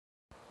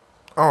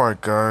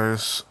Alright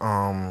guys,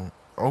 I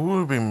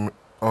will be,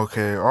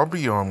 okay, I'll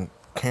be,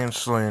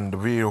 canceling the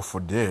video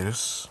for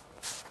this.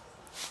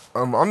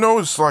 I know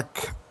it's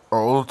like, a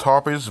old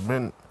topic,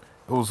 it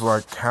was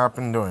like,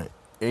 happened during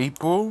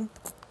April,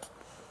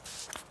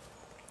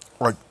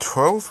 like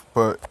 12th,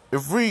 but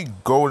if we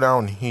go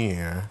down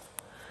here,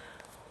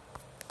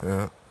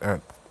 at,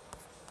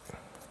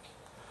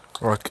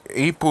 like,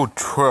 April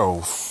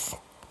 12th,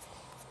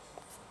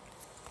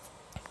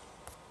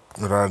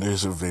 that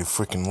is if they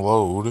freaking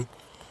load,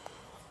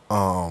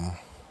 no.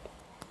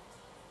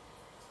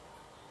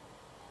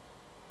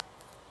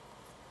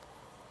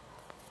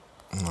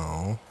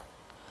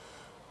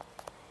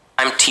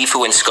 I'm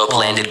Tifu and Scope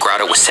landed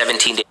Grotto with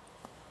 17 days.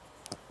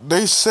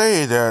 They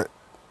say that,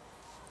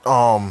 they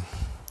want,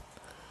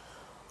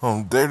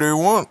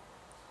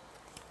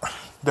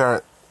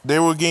 that they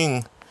were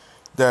getting,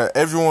 that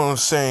everyone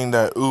was saying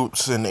that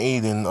Oops and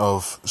Aiden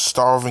of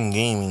Starving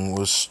Gaming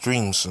was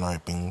stream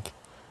sniping.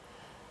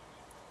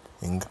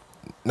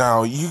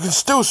 Now, you can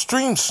still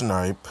stream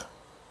snipe.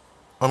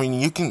 I mean,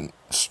 you can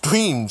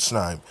stream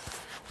snipe.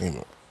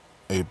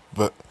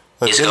 But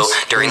Days ago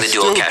during the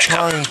Dual Cash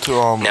Cup.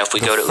 Now, if we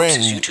go to Oops'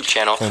 YouTube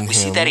channel, we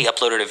see that he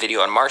uploaded a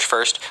video on March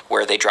 1st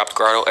where they dropped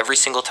Grotto every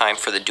single time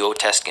for the duo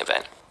testing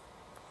event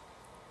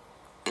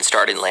and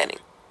started landing.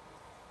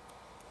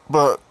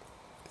 But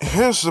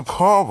here's the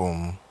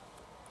problem.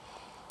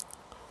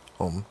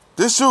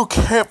 This dude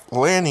kept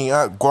landing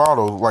at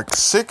Grotto like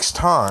 6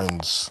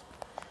 times.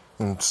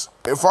 And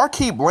if I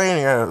keep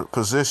landing at a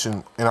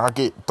position and I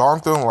get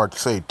donked on like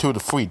say 2 to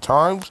 3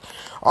 times,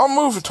 I'll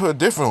move it to a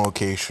different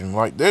location.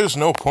 Like there's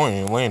no point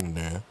in landing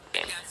there.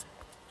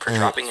 For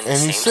dropping in the and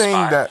same he's saying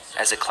spot that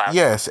as a cloud.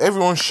 yes,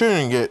 everyone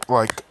shouldn't get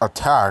like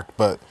attacked,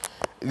 but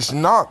it's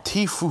not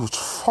Tifu's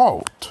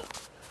fault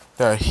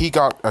that he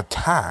got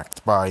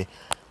attacked by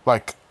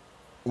like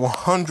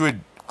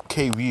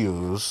 100k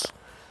views,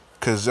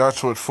 because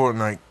that's what the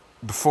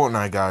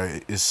Fortnite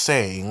guy is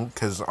saying,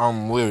 because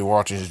I'm literally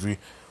watching his video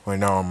right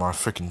now on my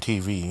freaking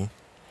TV.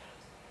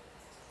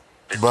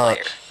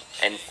 But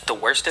and the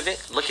worst of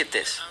it, look at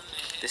this.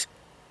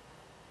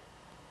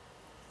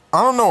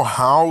 I don't know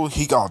how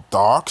he got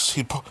doxxed.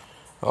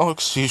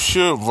 He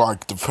should have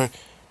like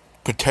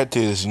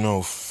protected his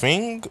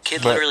thing.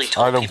 Kid literally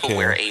told people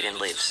where Aiden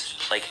lives.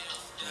 Like,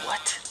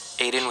 what?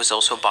 Aiden was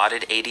also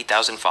botted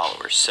 80,000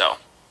 followers. So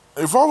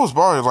if I was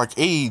botted like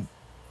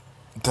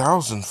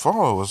 80,000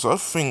 followers, I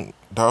think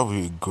that would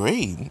be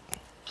great.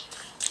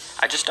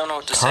 I just don't know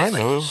what to say. I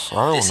don't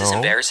know. This is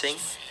embarrassing.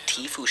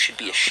 Tifu should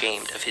be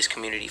ashamed of his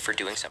community for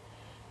doing something.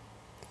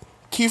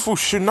 Tifu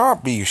should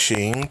not be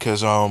ashamed,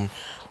 because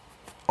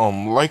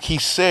like he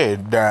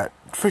said that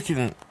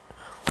freaking.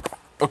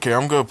 Okay,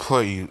 I'm gonna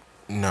play.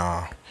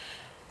 Nah,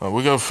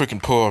 we're gonna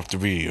freaking pull up the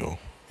video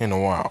in a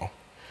while.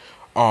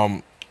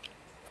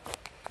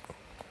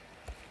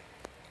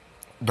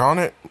 Darn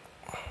it.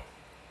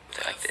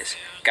 Like this,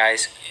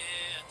 guys.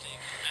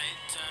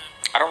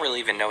 I don't really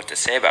even know what to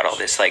say about all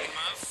this. Like,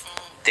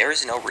 there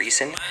is no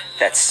reason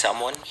that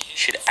someone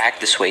should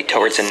act this way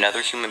towards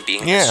another human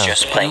being that's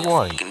just playing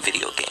a fucking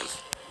video game.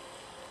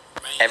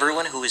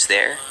 Everyone who is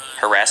there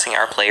harassing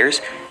our players,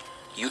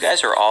 you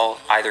guys are all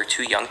either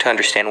too young to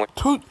understand what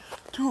too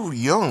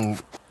young.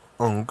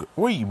 What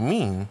do you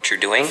mean? You're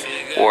doing,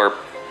 or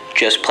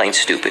just plain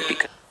stupid.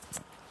 Because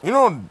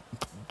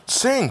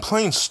saying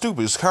plain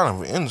stupid is kind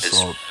of an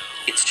insult.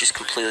 It's just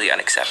completely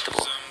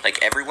unacceptable. Like,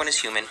 everyone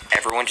is human.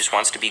 Everyone just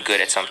wants to be good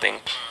at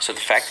something. So the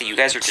fact that you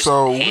guys are just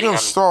we're gonna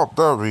stop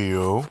that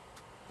video.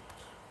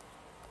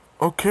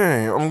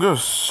 Okay, I'm gonna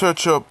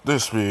search up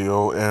this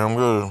video and I'm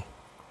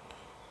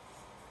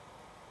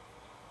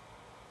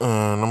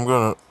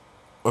gonna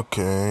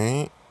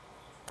okay.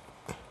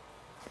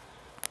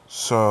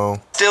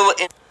 So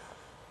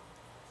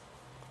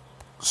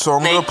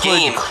I'm gonna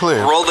play the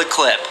clip. Roll the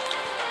clip.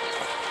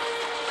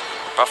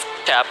 Rough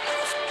tap.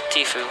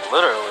 Tifu.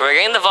 Literally. We're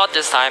getting the vault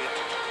this time.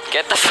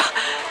 Get the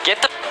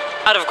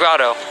out of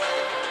Grotto.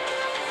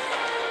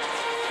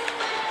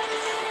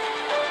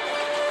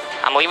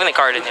 I'm leaving the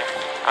card in there.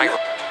 I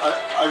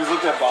was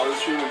looking at Bob's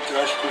stream and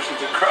Thresh pushed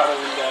into Grotto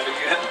and died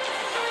again.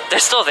 They're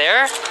still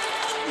there?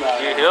 Nah,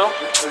 you do?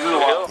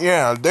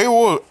 Yeah, they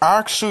were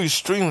actually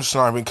stream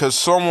sniping because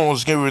someone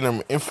was giving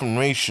them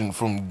information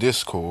from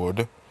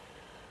Discord.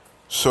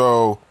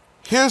 So,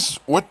 here's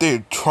what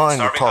they're trying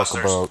to talk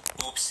about.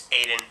 Oops,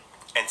 Aiden,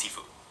 and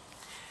Tifu.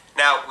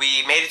 Now,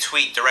 we made a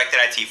tweet directed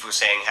at Tifu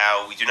saying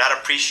how we do not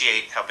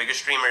appreciate how bigger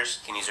streamers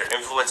can use their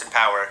influence and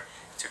power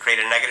to create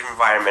a negative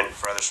environment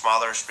for other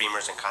smaller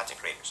streamers and content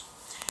creators.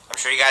 I'm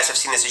sure you guys have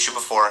seen this issue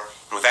before,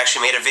 and we've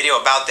actually made a video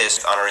about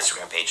this on our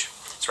Instagram page.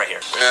 It's right here.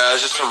 Yeah,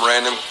 it's just some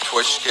random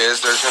Twitch kids.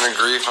 They're trying to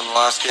grief on the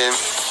last game.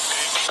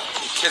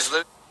 Kids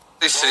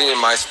literally sitting in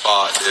my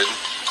spot, dude.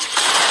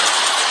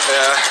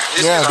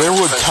 Yeah, they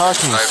were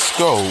talking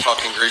Scope.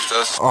 Fucking griefed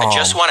us. I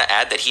just want to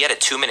add that he had a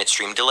 2-minute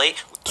stream delay.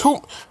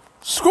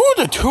 Screw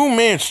the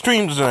 2-minute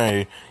stream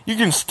delay. You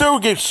can still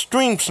get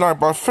stream sniped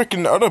by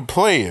freaking other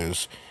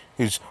players.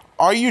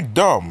 Are you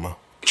dumb?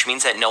 which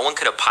means that no one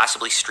could have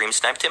possibly stream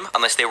sniped him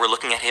unless they were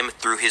looking at him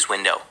through his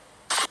window.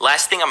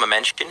 Last thing I'm gonna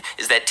mention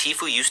is that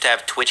Tfue used to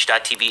have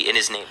Twitch.tv in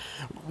his name.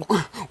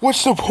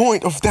 What's the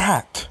point of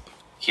that?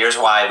 Here's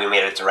why we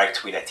made a direct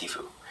tweet at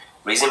Tfue.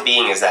 Reason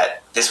being is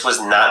that this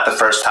was not the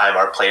first time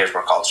our players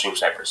were called stream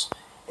snipers.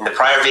 In the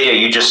prior video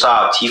you just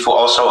saw, Tfue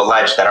also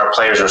alleged that our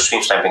players were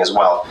stream sniping as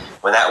well,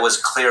 when that was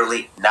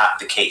clearly not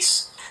the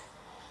case.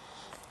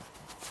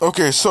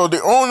 Okay, so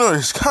the owner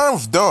is kind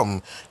of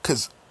dumb,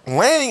 because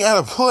landing at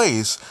a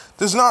place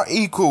does not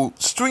equal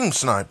stream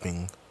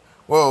sniping.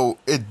 Well,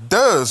 it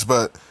does,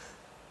 but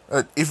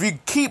if you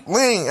keep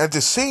landing at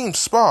the same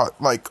spot,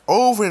 like,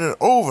 over and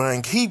over,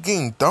 and keep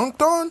getting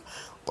dunked on,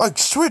 like,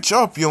 switch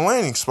up your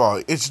landing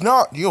spot. It's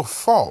not your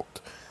fault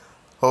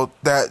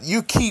that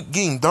you keep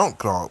getting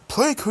dunked on.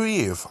 Play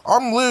creative.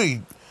 I'm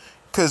literally,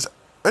 because,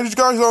 as you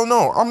guys don't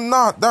know, I'm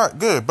not that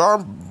good, but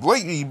I've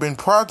lately been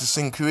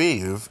practicing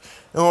creative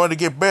in order to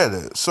get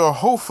better. So,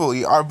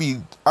 hopefully, I'll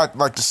be at,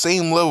 like, the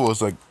same level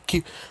as, like,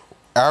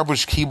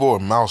 average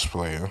keyboard and mouse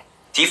player.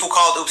 Tfue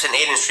called Oops and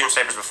Aiden stream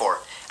snipers before.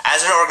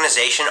 As an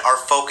organization, our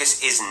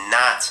focus is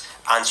not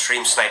on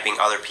stream sniping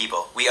other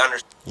people. We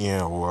understand.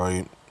 Yeah,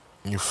 right.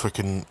 You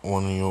freaking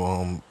one of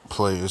your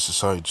players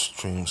decided to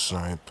stream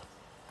snipe.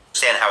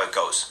 Understand how it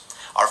goes.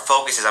 Our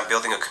focus is on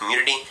building a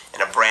community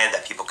and a brand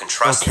that people can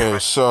trust. Okay,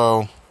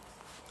 so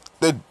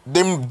they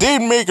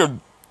did make a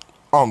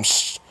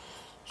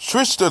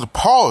switch to the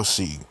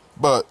policy,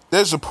 but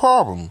there's a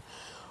problem.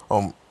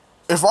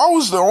 If I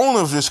was the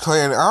owner of this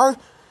clan,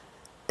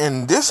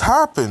 and this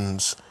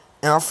happens,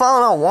 and I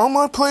found out one of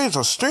my players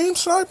are stream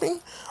sniping,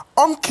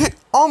 I'm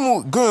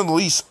gonna at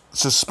least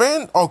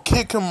suspend or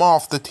kick him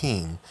off the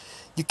team.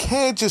 You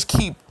can't just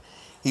keep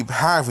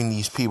having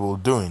these people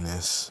doing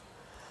this.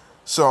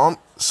 So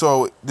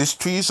this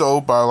tree's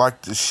old, but I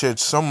like to shed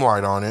some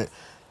light on it.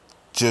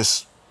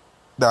 Just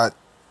that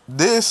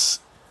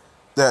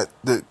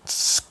the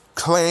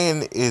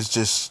clan is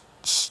just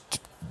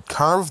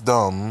kind of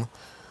dumb,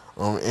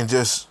 and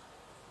just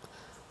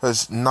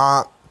has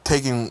not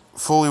taking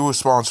fully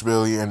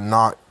responsibility and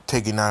not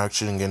taking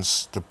action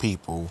against the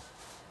people.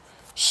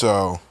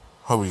 So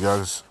hope you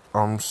guys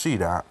see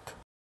that.